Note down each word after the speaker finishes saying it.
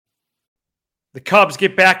The Cubs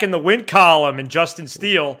get back in the win column, and Justin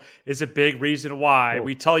Steele is a big reason why.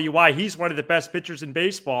 We tell you why he's one of the best pitchers in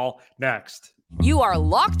baseball next. You are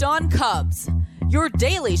Locked On Cubs, your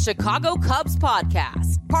daily Chicago Cubs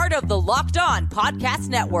podcast, part of the Locked On Podcast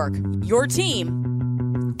Network, your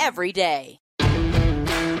team every day.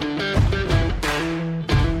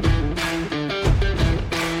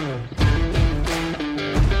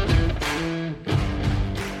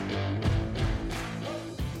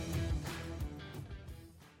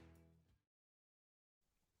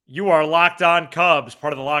 You are Locked On Cubs,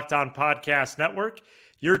 part of the Locked On Podcast Network,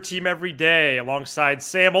 your team every day, alongside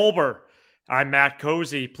Sam Olber. I'm Matt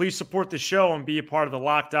Cozy. Please support the show and be a part of the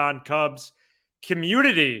Locked On Cubs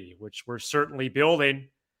community, which we're certainly building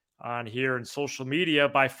on here in social media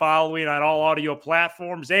by following on all audio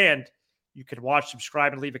platforms. And you can watch,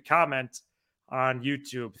 subscribe, and leave a comment on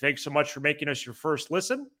YouTube. Thanks so much for making us your first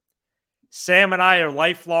listen. Sam and I are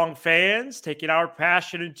lifelong fans, taking our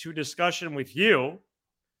passion into discussion with you.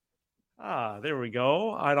 There we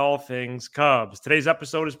go. On all things Cubs. Today's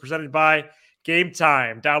episode is presented by Game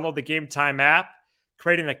Time. Download the Game Time app,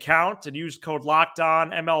 create an account, and use code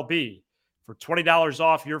LOCKEDONMLB for $20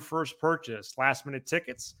 off your first purchase. Last-minute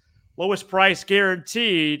tickets, lowest price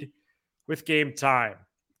guaranteed with Game Time.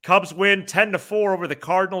 Cubs win 10-4 over the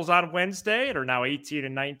Cardinals on Wednesday and are now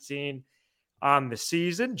 18-19 on the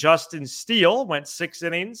season. Justin Steele went 6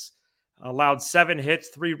 innings, allowed 7 hits,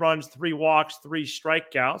 3 runs, 3 walks, 3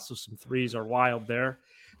 strikeouts. So some threes are wild there.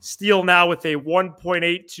 Steele now with a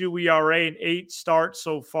 1.82 ERA and 8 starts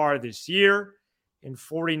so far this year. In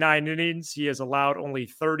 49 innings, he has allowed only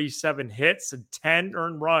 37 hits and 10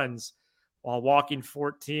 earned runs while walking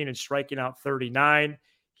 14 and striking out 39.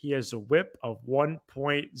 He has a whip of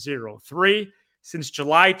 1.03. Since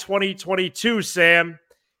July 2022, Sam,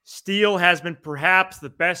 Steele has been perhaps the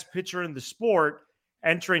best pitcher in the sport,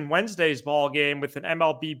 entering Wednesday's ball game with an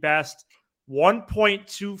MLB best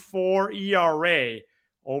 1.24 ERA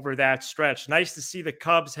over that stretch. Nice to see the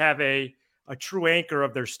Cubs have a true anchor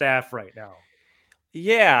of their staff right now.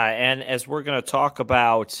 Yeah, and as we're going to talk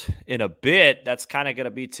about in a bit, that's kind of going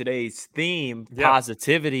to be today's theme: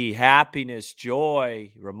 positivity, happiness,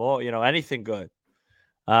 joy, anything good.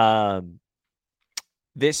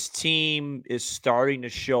 This team is starting to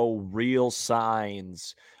show real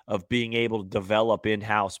signs of being able to develop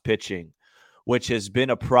in-house pitching, which has been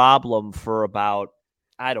a problem for about,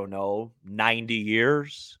 90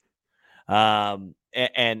 years. And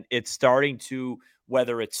it's starting to,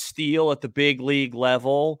 whether it's Steele at the big league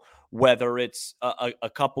level, whether it's a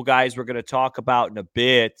couple guys we're going to talk about in a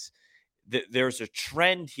bit, there's a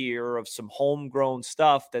trend here of some homegrown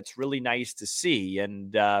stuff that's really nice to see.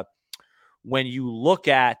 And when you look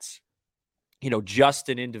at,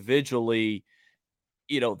 Justin individually,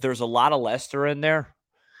 there's a lot of Lester in there.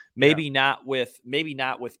 Maybe not with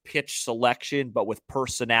pitch selection, but with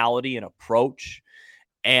personality and approach.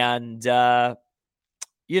 And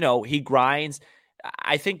he grinds.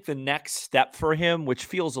 I think the next step for him, which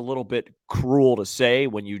feels a little bit cruel to say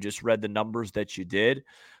when you just read the numbers that you did,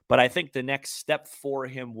 but I think the next step for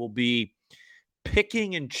him will be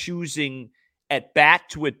picking and choosing at bat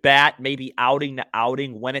to at bat, maybe outing to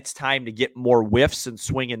outing, when it's time to get more whiffs and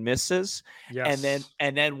swing and misses. Yes.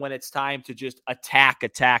 And then when it's time to just attack,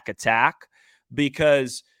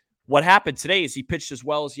 because what happened today is he pitched as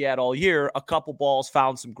well as he had all year. A couple balls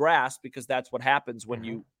found some grass, because that's what happens when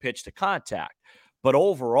you pitch to contact. But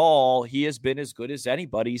overall, he has been as good as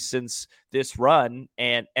anybody since this run,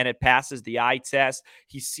 and it passes the eye test.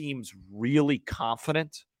 He seems really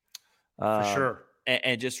confident. For sure.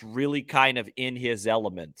 And just really kind of in his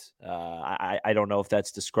element. I don't know if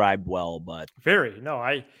that's described well, but very. No,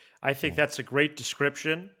 I think that's a great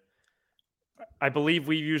description. I believe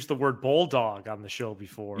we used the word bulldog on the show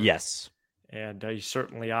before. Yes, and he's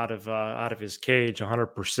certainly out of his cage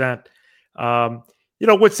 100%.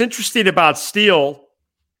 What's interesting about Steele,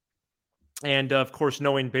 and of course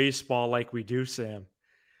knowing baseball like we do, Sam,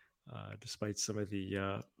 despite some of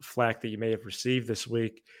the flack that you may have received this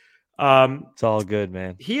week. It's all good,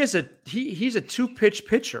 man. He's a 2-pitch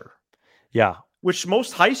pitcher. Yeah. Which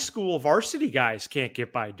most high school varsity guys can't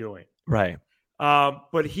get by doing. Right.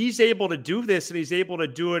 But he's able to do this, and he's able to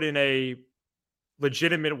do it in a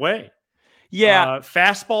legitimate way. Yeah.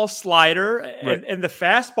 Fastball, slider, and the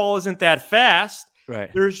fastball isn't that fast.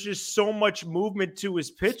 Right. There's just so much movement to his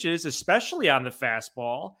pitches, especially on the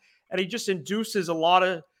fastball, and he just induces a lot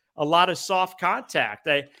of soft contact.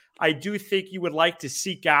 I do think you would like to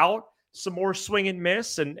seek out some more swing and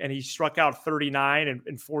miss, and he struck out 39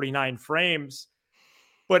 and 49 frames.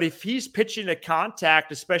 But if he's pitching to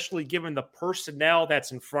contact, especially given the personnel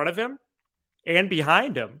that's in front of him and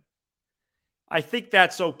behind him, I think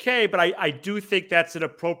that's okay, but I do think that's an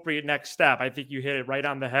appropriate next step. I think you hit it right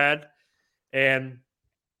on the head. And,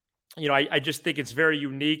 I just think it's very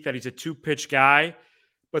unique that he's a two-pitch guy,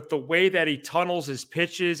 but the way that he tunnels his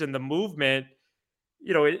pitches and the movement,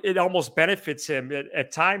 it almost benefits him.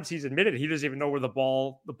 At times, he's admitted he doesn't even know where the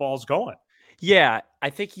ball's going. Yeah,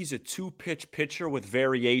 I think he's a two-pitch pitcher with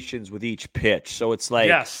variations with each pitch. So it's like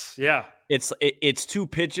Yes, yeah. It's two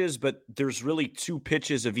pitches, but there's really two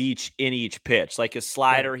pitches of each in each pitch. Like a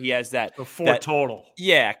slider, he has that So four total.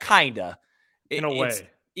 Yeah, kinda. In a way.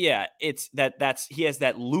 Yeah, it's he has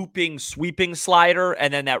that looping, sweeping slider,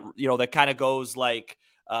 and then that kind of goes like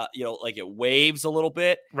like it waves a little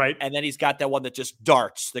bit. Right. And then he's got that one that just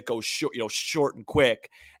darts, that goes short and quick.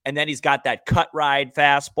 And then he's got that cut ride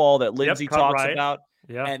fastball that Lindsay talks about.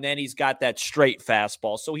 Yeah. And then he's got that straight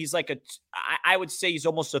fastball. So he's like I would say he's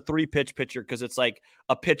almost a 3-pitch pitcher, because it's like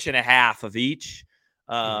a pitch and a half of each.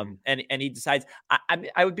 And he decides.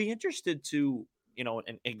 I would be interested to,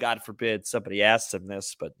 and God forbid somebody asks him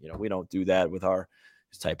this, but we don't do that with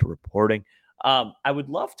this type of reporting. I would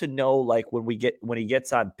love to know, like, when he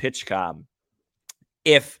gets on PitchCom,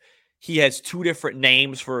 if he has two different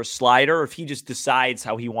names for a slider, or if he just decides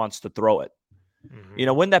how he wants to throw it.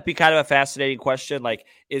 Wouldn't that be kind of a fascinating question? Like,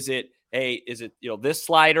 is it this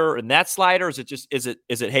slider and that slider? Is it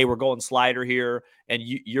hey, we're going slider here, and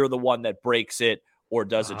you're the one that breaks it or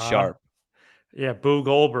does it sharp? Yeah, Boo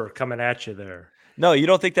Goldberg coming at you there. No, you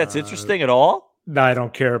don't think that's interesting at all? No, I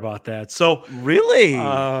don't care about that. So really,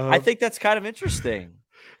 I think that's kind of interesting.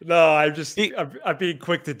 No, I'm being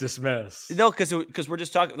quick to dismiss. No, because we're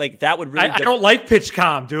just talking like that would really. I don't like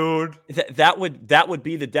PitchCom, dude. That would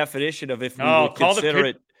be the definition of if we would consider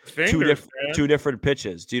it two different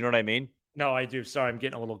pitches. Do you know what I mean? No, I do. Sorry, I'm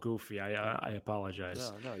getting a little goofy. I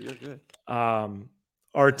apologize. No, you're good.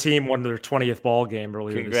 Our team won their 20th ball game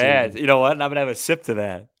earlier. Congrats! This season. You know what? I'm gonna have a sip to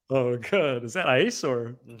that. Oh, good. Is that ice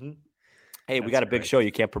or? Mm-hmm. Hey, we got a big show.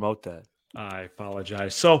 You can't promote that. I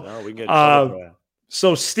apologize. So, no, we get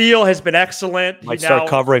so Steele has been excellent. Might start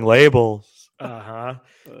covering labels.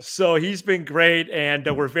 So he's been great, and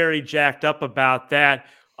we're very jacked up about that.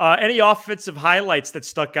 Any offensive highlights that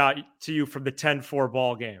stuck out to you from the 10-4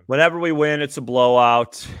 ball game? Whenever we win, it's a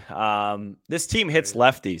blowout. This team hits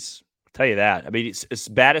lefties. I'll tell you that. I mean, it's as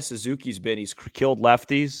bad as Suzuki's been. He's killed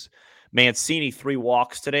lefties. Mancini 3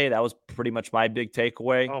 walks today. That was pretty much my big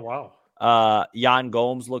takeaway. Oh, wow. Jan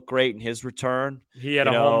Gomes looked great in his return. He had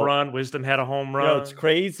a home run. Wisdom had a home run. It's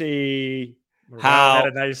crazy how had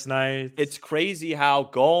a nice night. It's crazy how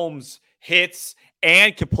Gomes hits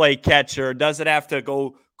and can play catcher. Doesn't have to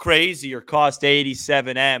go crazy or cost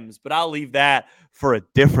 87 M's. But I'll leave that for a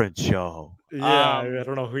different show. Yeah, I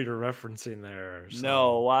don't know who you're referencing there. So.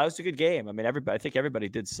 No, it was a good game. I mean, I think everybody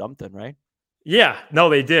did something, right? Yeah, no,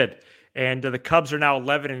 they did. And the Cubs are now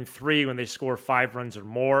 11-3 when they score 5 runs or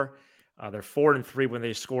more. They're 4-3 when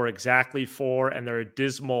they score exactly 4, and they're a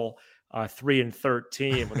dismal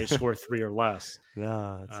 3-13 when they score 3 or less.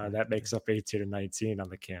 Yeah, that makes up 18-19 on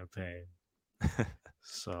the campaign.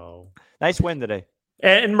 So nice win today.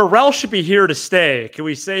 And Morel should be here to stay. Can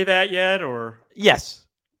we say that yet? Or yes,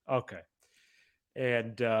 okay.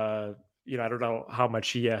 And I don't know how much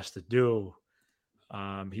he has to do.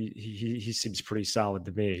 He seems pretty solid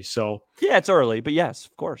to me. So yeah, it's early, but yes,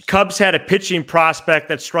 of course. Cubs had a pitching prospect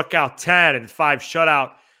that struck out 10 and 5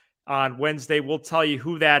 shutout on Wednesday. We'll tell you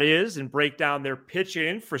who that is and break down their pitching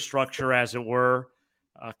infrastructure, as it were,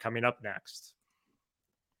 coming up next.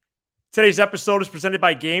 Today's episode is presented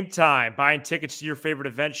by Game Time. Buying tickets to your favorite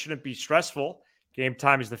event shouldn't be stressful. Game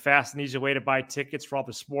Time is the fast and easy way to buy tickets for all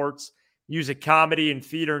the sports, music, comedy, and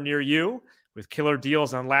theater near you. With killer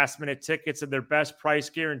deals on last-minute tickets and their best price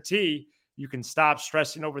guarantee, you can stop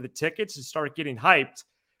stressing over the tickets and start getting hyped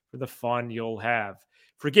for the fun you'll have.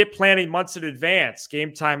 Forget planning months in advance.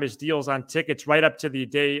 Game Time has deals on tickets right up to the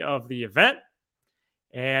day of the event,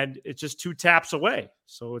 and it's just 2 taps away.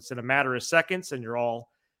 So it's in a matter of seconds, and you're all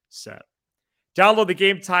set. Download the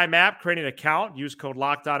Game Time app, create an account, use code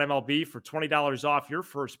LOCKEDONMLB for $20 off your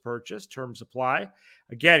first purchase. Terms apply.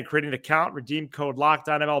 Again, create an account, redeem code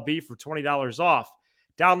LOCKEDONMLB for $20 off.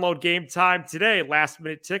 Download Game Time today.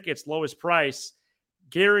 Last-minute tickets, lowest price,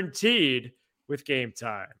 guaranteed with Game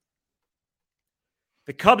Time.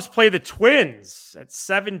 The Cubs play the Twins at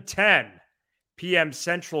 7:10 p.m.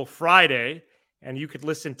 Central Friday, and you could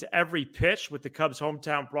listen to every pitch with the Cubs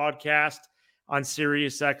hometown broadcast on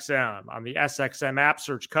SiriusXM. On the SXM app,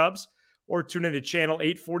 search Cubs, or tune into channel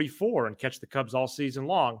 844 and catch the Cubs all season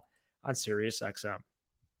long on SiriusXM.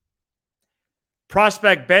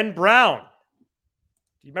 Prospect Ben Brown.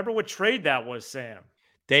 Do you remember what trade that was, Sam?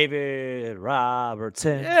 David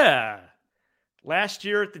Robertson. Yeah. last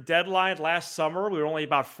year at the deadline, last summer, we were only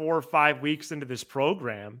about 4 or 5 weeks into this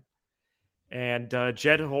program, and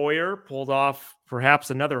Jed Hoyer pulled off perhaps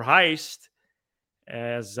another heist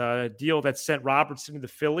as a deal that sent Robertson to the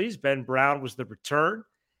Phillies. Ben Brown was the return.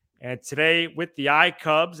 And today, with the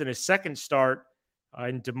I-Cubs in his second start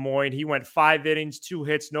in Des Moines, he went 5 innings, 2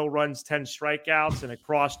 hits, no runs, 10 strikeouts, and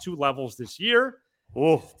across 2 levels this year.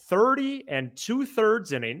 30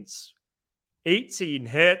 2/3 innings, 18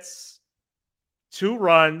 hits, 2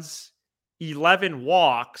 runs, 11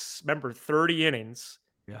 walks. Remember, 30 innings.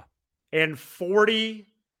 Yeah. And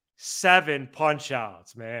 47 punch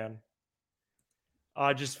outs, man.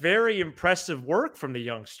 Just very impressive work from the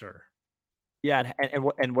youngster. Yeah,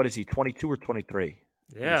 and what is he? 22 or 23?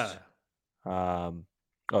 Yeah.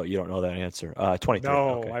 Oh, you don't know that answer. 23.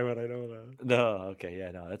 No, okay. why would I know that? No, okay,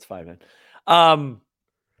 yeah, no, that's fine, man. I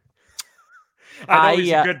know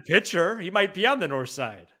he's a good pitcher. He might be on the north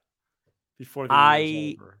side before the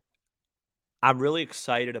year's over. I'm really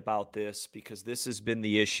excited about this because this has been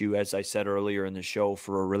the issue, as I said earlier in the show,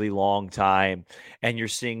 for a really long time. And you're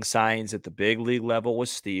seeing signs at the big league level with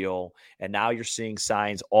Steele, and now you're seeing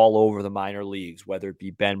signs all over the minor leagues, whether it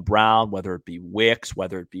be Ben Brown, whether it be Wicks,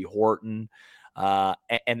 whether it be Horton.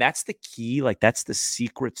 And that's the key. Like, that's the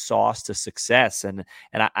secret sauce to success. And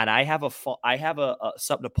I have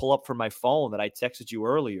something to pull up from my phone that I texted you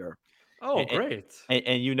earlier. Oh, great.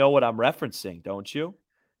 And you know what I'm referencing, don't you?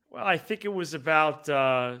 Well, I think it was about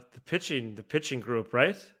the pitching group,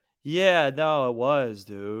 right? Yeah, no, it was,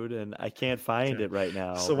 dude, and I can't find it right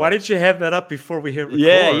now. So why didn't you have that up before we hit record?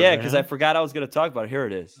 Yeah, because I forgot I was going to talk about it. Here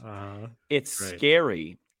it is. It's great.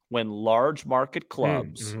 Scary when large market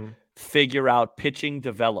clubs figure out pitching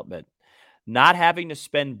development. Not having to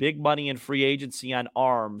spend big money in free agency on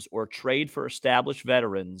arms or trade for established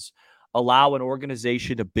veterans allow an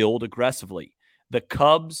organization to build aggressively. The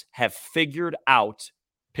Cubs have figured out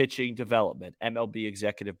pitching development, MLB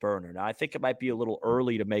executive burner. Now, I think it might be a little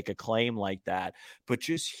early to make a claim like that, but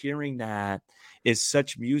just hearing that is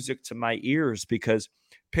such music to my ears because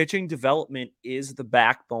pitching development is the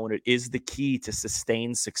backbone. It is the key to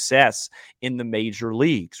sustained success in the major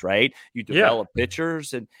leagues, right? You develop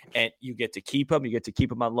pitchers and you get to keep them. You get to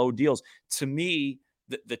keep them on low deals. To me,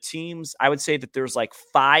 the teams, I would say that there's like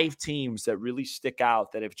 5 teams that really stick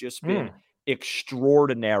out that have just been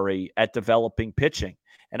extraordinary at developing pitching.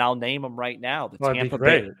 And I'll name them right now.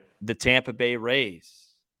 The Tampa Bay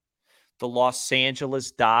Rays, the Los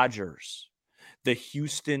Angeles Dodgers, the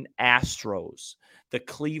Houston Astros, the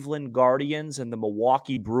Cleveland Guardians, and the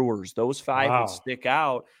Milwaukee Brewers. Those 5 will stick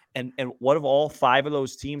out. And what do all 5 of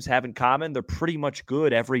those teams have in common? They're pretty much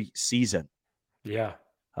good every season. Yeah.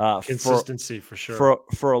 Consistency for sure.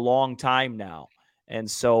 For a long time now. And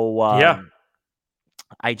so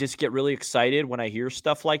I just get really excited when I hear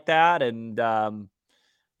stuff like that. And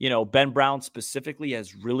Ben Brown specifically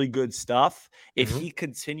has really good stuff. If he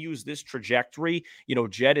continues this trajectory,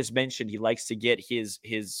 Jed has mentioned he likes to get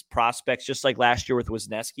his prospects, just like last year with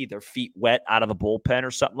Wisniewski, their feet wet out of the bullpen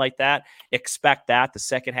or something like that. Expect that the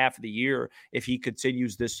second half of the year if he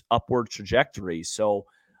continues this upward trajectory. So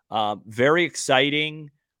very exciting.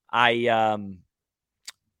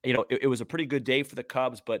 It was a pretty good day for the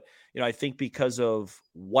Cubs, but I think because of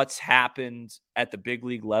what's happened at the big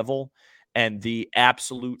league level and the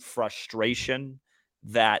absolute frustration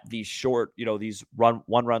that these short, these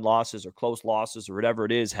one-run losses or close losses or whatever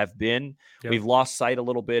it is have been, we've lost sight a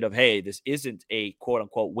little bit of, hey, this isn't a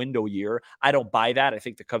quote-unquote window year. I don't buy that. I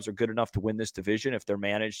think the Cubs are good enough to win this division if they're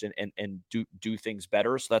managed and do things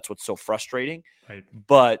better. So that's what's so frustrating. Right.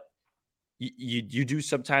 But you do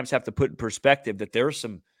sometimes have to put in perspective that there are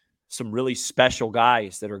some really special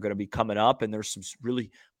guys that are going to be coming up, and there's some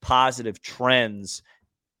really positive trends.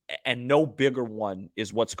 And no bigger one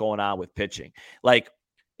is what's going on with pitching. Like,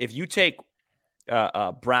 if you take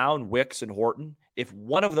Brown, Wicks, and Horton, if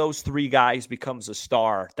one of those 3 guys becomes a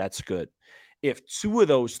star, that's good. If 2 of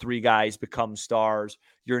those 3 guys become stars,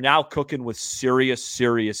 you're now cooking with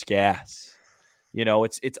serious gas.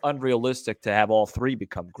 It's unrealistic to have all 3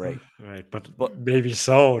 become great. Right, but maybe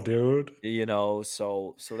so, dude.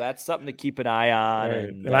 So that's something to keep an eye on. Right.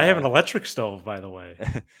 And I have an electric stove, by the way.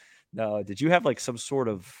 No, did you have like some sort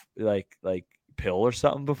of like pill or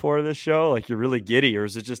something before this show? Like, you're really giddy, or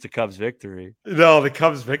is it just a Cubs victory? No, the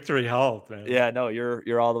Cubs victory helped, man. Yeah, no,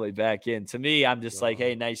 you're all the way back in. To me, I'm just like,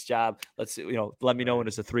 hey, nice job. Let's let me know when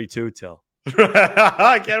it's a 3-2 till.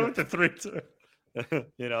 I get it with the 3-2.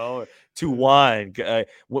 2-1,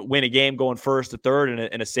 win a game going first to third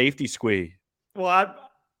and a safety squeeze. Well,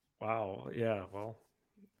 wow, yeah, well,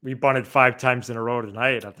 We bunted 5 times in a row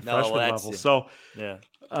tonight at the freshman level. So, yeah,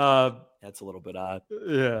 that's a little bit odd.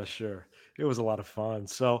 Yeah, sure. It was a lot of fun.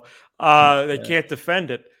 So they can't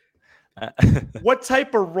defend it. What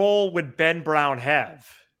type of role would Ben Brown have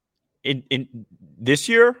in this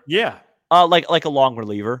year? Yeah, like a long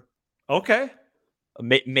reliever. Okay.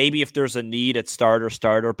 Maybe if there's a need at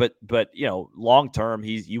starter, but long term,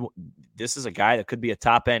 this is a guy that could be a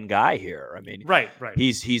top end guy here. I mean, right.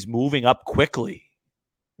 He's moving up quickly.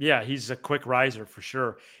 Yeah, he's a quick riser for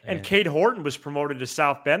sure. And Cade Horton was promoted to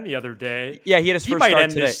South Bend the other day. Yeah, he had his first start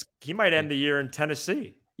today. He might end the year in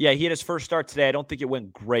Tennessee. Yeah, he had his first start today. I don't think it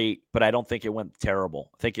went great, but I don't think it went terrible.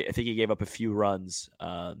 I think he gave up a few runs,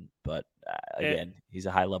 but again, he's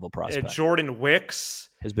a high level prospect. Jordan Wicks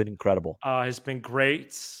has been incredible. Has been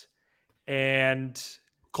great, and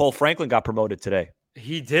Cole Franklin got promoted today.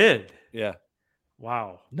 He did. Yeah.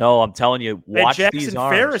 Wow. No, I'm telling you, watch and these Jackson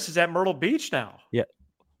arms. Ferris is at Myrtle Beach now. Yeah.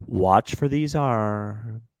 Watch for these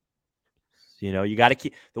arms. You got to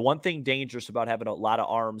keep the one thing dangerous about having a lot of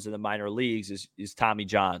arms in the minor leagues is Tommy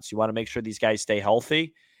Johns. You want to make sure these guys stay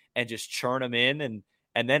healthy and just churn them in.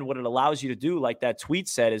 And then what it allows you to do, like that tweet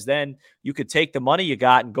said, is then you could take the money you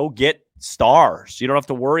got and go get stars. You don't have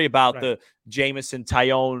to worry about the Jameson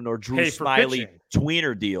Tyone or Drew Smiley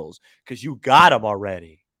tweener deals because you got them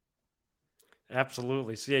already.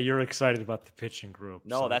 Absolutely. So, you're excited about the pitching group.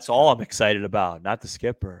 No, that's all I'm excited about, not the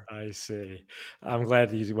skipper. I see. I'm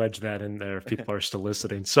glad you wedged that in there if people are still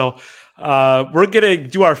listening. So we're going to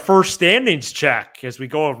do our first standings check as we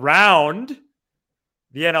go around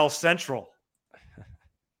the NL Central.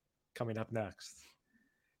 Coming up next.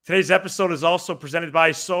 Today's episode is also presented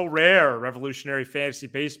by So Rare, a revolutionary fantasy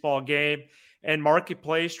baseball game and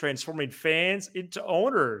marketplace transforming fans into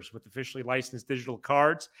owners with officially licensed digital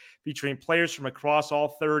cards featuring players from across all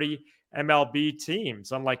 30 MLB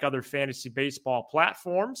teams. Unlike other fantasy baseball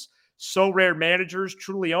platforms, So Rare managers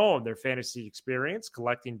truly own their fantasy experience,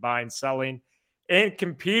 collecting, buying, selling, and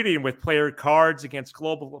competing with player cards against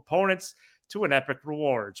global opponents to an epic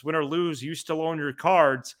rewards. Win or lose, you still own your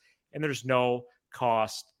cards, and there's no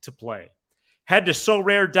cost to play. Head to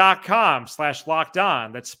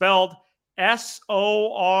sorare.com/lockedon. That's spelled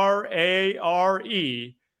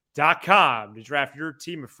SORARE.com to draft your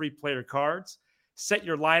team of free player cards. Set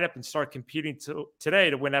your lineup and start competing today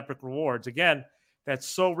to win epic rewards. Again, that's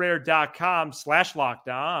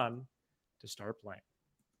sorare.com/lockedon to start playing.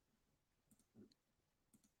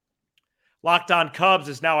 Locked On Cubs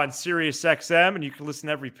is now on SiriusXM, and you can listen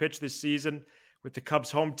to every pitch this season with the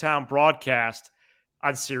Cubs hometown broadcast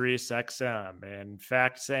on SiriusXM. And in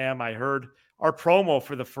fact, Sam, I heard our promo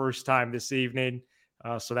for the first time this evening,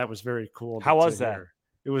 so that was very cool. How was that?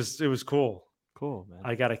 It was cool. Cool, man.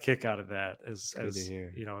 I got a kick out of that, as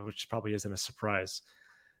hear. Which probably isn't a surprise.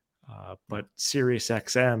 But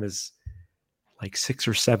SiriusXM is like 6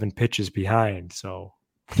 or 7 pitches behind, so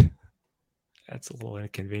that's a little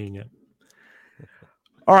inconvenient.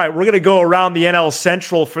 All right, we're going to go around the NL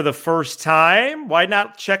Central for the first time. Why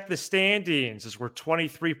not check the standings as we're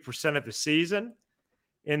 23% of the season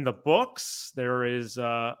in the books? There is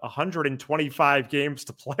 125 games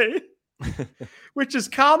to play, which is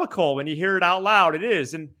comical when you hear it out loud. It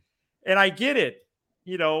is. And I get it,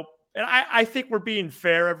 and I think we're being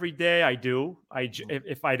fair every day. I do.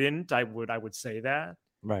 If I didn't, I would say that.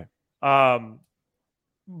 Right.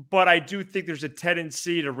 But I do think there's a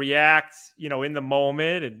tendency to react, in the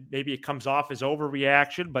moment, and maybe it comes off as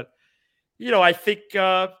overreaction. But, I think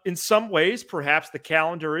in some ways, perhaps the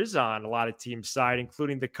calendar is on a lot of teams' side,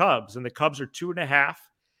 including the Cubs. And the Cubs are 2.5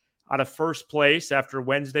 out of first place after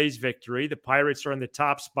Wednesday's victory. The Pirates are in the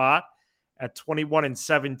top spot at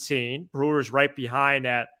 21-17. Brewers right behind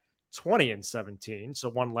at 20-17, so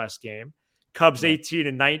one less game. Cubs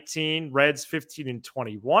 18-19, Reds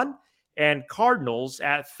 15-21. And Cardinals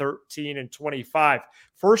at 13-25.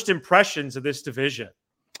 First impressions of this division.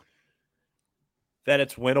 That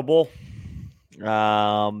it's winnable.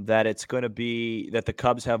 That it's going to be that the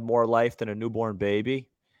Cubs have more life than a newborn baby.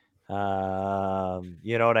 You know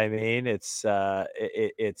what I mean? It's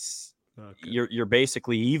you're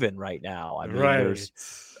basically even right now. I mean, there's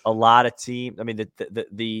a lot of teams. I mean,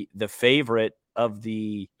 the favorite of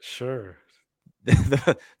the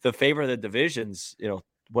the favorite of the divisions.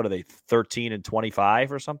 What are they, 13-25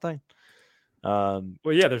 or something? Well,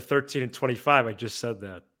 yeah, they're 13-25. I just said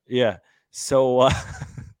that. Yeah. So,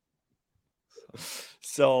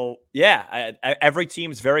 every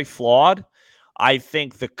team's very flawed. I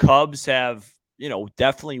think the Cubs have,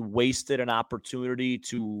 definitely wasted an opportunity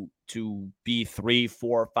to be 3,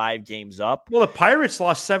 4, 5 games up. Well, the Pirates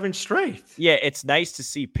lost 7 straight. Yeah, it's nice to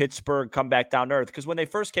see Pittsburgh come back down to earth, because when they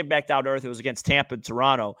first came back down to earth, it was against Tampa and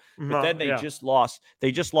Toronto. But then they just lost.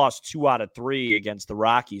 They just lost 2 out of 3 against the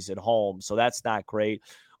Rockies at home, so that's not great.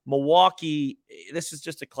 Milwaukee, this is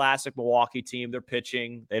just a classic Milwaukee team. They're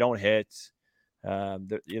pitching. They don't hit.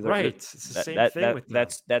 Right. It's the same thing with them.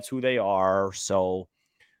 That's who they are. So,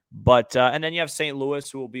 but and then you have St. Louis,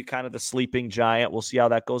 who will be kind of the sleeping giant. We'll see how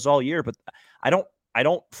that goes all year. But I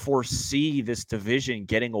don't foresee this division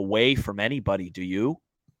getting away from anybody. Do you?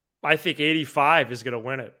 I think 85 is going to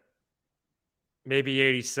win it. Maybe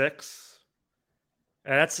 86.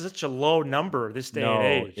 And that's such a low number this day and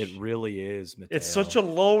age. It really is, Mateo. It's such a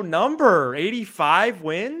low number. 85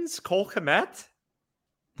 wins, Cole Kmet.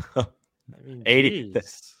 I mean, 80.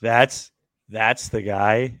 That's the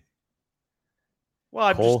guy. Well,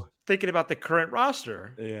 I'm just thinking about the current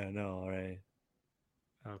roster. Yeah, no, right.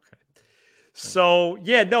 Okay. So,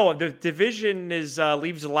 the division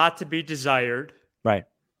leaves a lot to be desired. Right.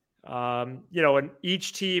 And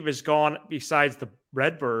each team has gone, besides the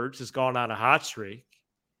Redbirds, has gone on a hot streak.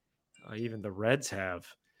 Even the Reds have.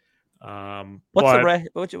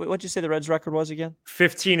 What'd you say the Reds' record was again?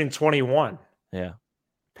 15-21. Yeah.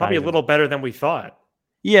 Probably a little better than we thought.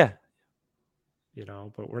 Yeah.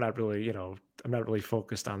 But we're not really, I'm not really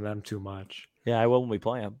focused on them too much. Yeah, I will when we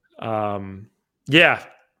play them.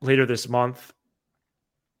 Later this month.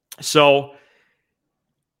 So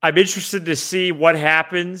I'm interested to see what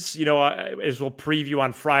happens, as we'll preview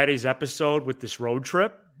on Friday's episode with this road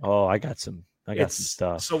trip. Oh, I got some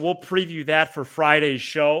stuff. So we'll preview that for Friday's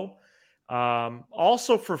show.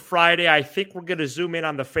 Also for Friday, I think we're going to zoom in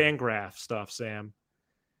on the Fangraph stuff, Sam.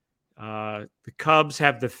 The Cubs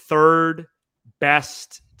have the 3rd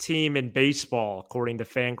best team in baseball, according to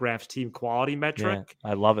Fangraph's team quality metric.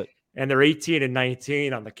 Yeah, I love it. And they're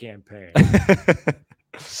 18-19 on the campaign.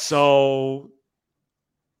 So,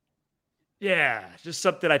 just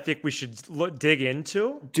something I think we should dig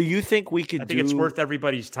into. Do you think we could? I think it's worth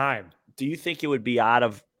everybody's time. Do you think it would be out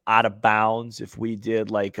of bounds if we did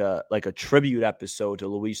like a tribute episode to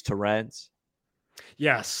Luis Torrens?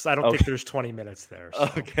 Yes, I don't think there's 20 minutes there. So.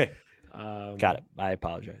 Okay. Got it. I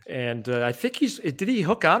apologize. And I think did he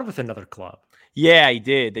hook on with another club? Yeah, he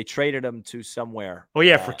did. They traded him to somewhere. Oh,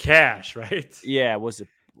 yeah, for cash, right? Yeah, was it?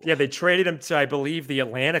 Yeah, they traded him to, I believe, the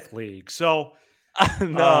Atlantic League. So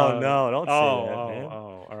no, don't say that, man.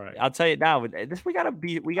 All right. I'll tell you now. We gotta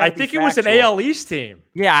be. I think it was an AL East team.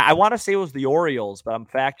 Yeah, I want to say it was the Orioles, but I'm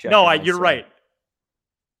fact checking. No, you're right.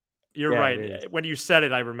 You're right. It When you said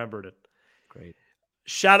it, I remembered it. Great.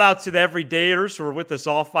 Shout out to the everydayers who are with us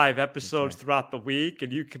all 5 episodes throughout the week,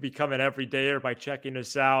 and you can become an everydayer by checking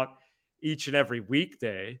us out each and every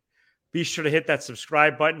weekday. Be sure to hit that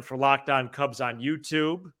subscribe button for Locked On Cubs on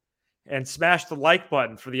YouTube and smash the like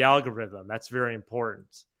button for the algorithm. That's very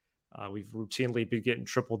important. We've routinely been getting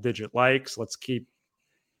triple-digit likes. Let's keep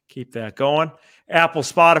that going. Apple,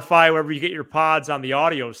 Spotify, wherever you get your pods on the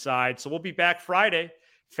audio side. So we'll be back Friday.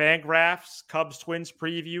 Fangraphs, Cubs Twins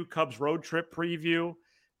preview, Cubs road trip preview,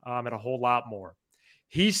 and a whole lot more.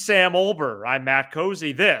 He's Sam Olber. I'm Matt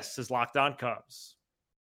Cozy. This is Locked On Cubs.